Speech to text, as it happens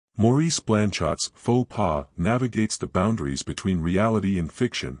Maurice Blanchot's Faux Pas navigates the boundaries between reality and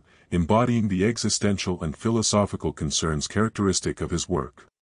fiction, embodying the existential and philosophical concerns characteristic of his work.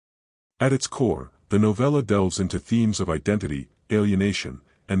 At its core, the novella delves into themes of identity, alienation,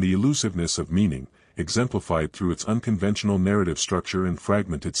 and the elusiveness of meaning, exemplified through its unconventional narrative structure and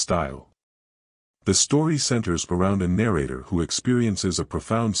fragmented style. The story centers around a narrator who experiences a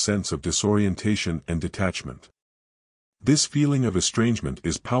profound sense of disorientation and detachment. This feeling of estrangement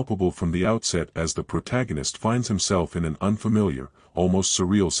is palpable from the outset as the protagonist finds himself in an unfamiliar, almost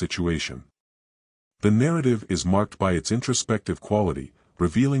surreal situation. The narrative is marked by its introspective quality,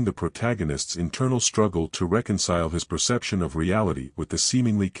 revealing the protagonist's internal struggle to reconcile his perception of reality with the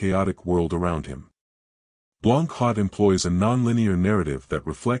seemingly chaotic world around him. Blanchot employs a nonlinear narrative that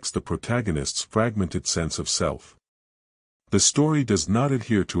reflects the protagonist's fragmented sense of self. The story does not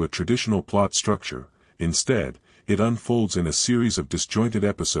adhere to a traditional plot structure. Instead, it unfolds in a series of disjointed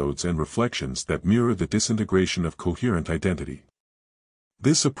episodes and reflections that mirror the disintegration of coherent identity.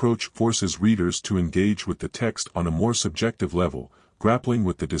 This approach forces readers to engage with the text on a more subjective level, grappling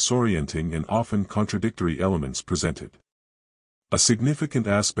with the disorienting and often contradictory elements presented. A significant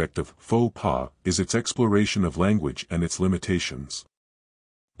aspect of Faux Pas is its exploration of language and its limitations.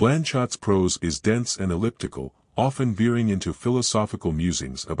 Blanchot's prose is dense and elliptical, often veering into philosophical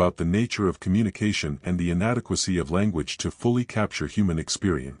musings about the nature of communication and the inadequacy of language to fully capture human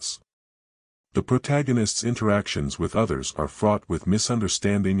experience. The protagonist's interactions with others are fraught with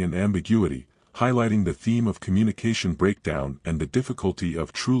misunderstanding and ambiguity, highlighting the theme of communication breakdown and the difficulty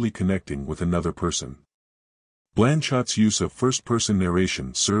of truly connecting with another person. Blanchot's use of first-person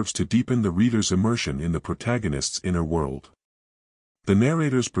narration serves to deepen the reader's immersion in the protagonist's inner world. The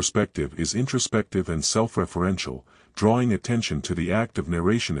narrator's perspective is introspective and self-referential, drawing attention to the act of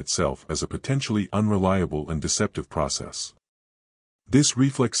narration itself as a potentially unreliable and deceptive process. This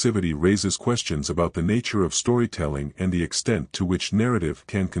reflexivity raises questions about the nature of storytelling and the extent to which narrative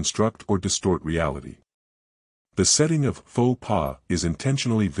can construct or distort reality. The setting of Faux Pas is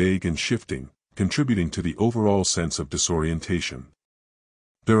intentionally vague and shifting, contributing to the overall sense of disorientation.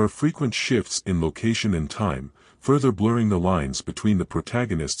 There are frequent shifts in location and time, further blurring the lines between the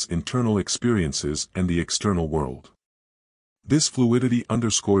protagonist's internal experiences and the external world. This fluidity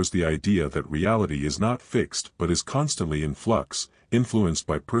underscores the idea that reality is not fixed but is constantly in flux, influenced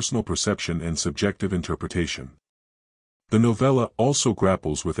by personal perception and subjective interpretation. The novella also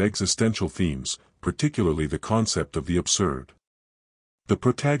grapples with existential themes, particularly the concept of the absurd. The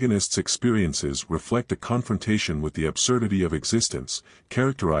protagonist's experiences reflect a confrontation with the absurdity of existence,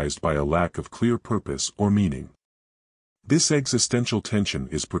 characterized by a lack of clear purpose or meaning. This existential tension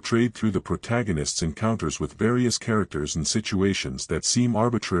is portrayed through the protagonist's encounters with various characters and situations that seem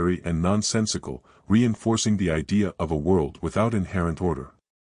arbitrary and nonsensical, reinforcing the idea of a world without inherent order.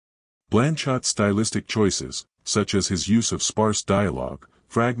 Blanchot's stylistic choices, such as his use of sparse dialogue,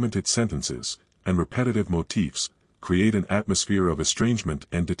 fragmented sentences, and repetitive motifs, create an atmosphere of estrangement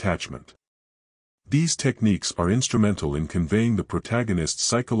and detachment. These techniques are instrumental in conveying the protagonist's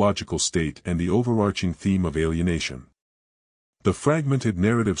psychological state and the overarching theme of alienation. The fragmented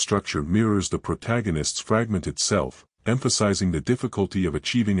narrative structure mirrors the protagonist's fragmented self, emphasizing the difficulty of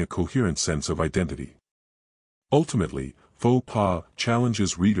achieving a coherent sense of identity. Ultimately, Faux Pas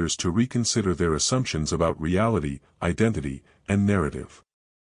challenges readers to reconsider their assumptions about reality, identity, and narrative.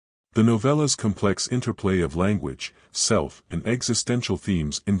 The novella's complex interplay of language, self, and existential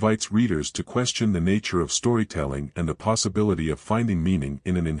themes invites readers to question the nature of storytelling and the possibility of finding meaning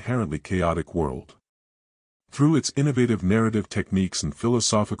in an inherently chaotic world. Through its innovative narrative techniques and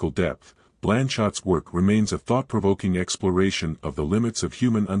philosophical depth, Blanchot's work remains a thought-provoking exploration of the limits of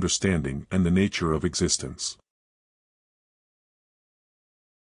human understanding and the nature of existence.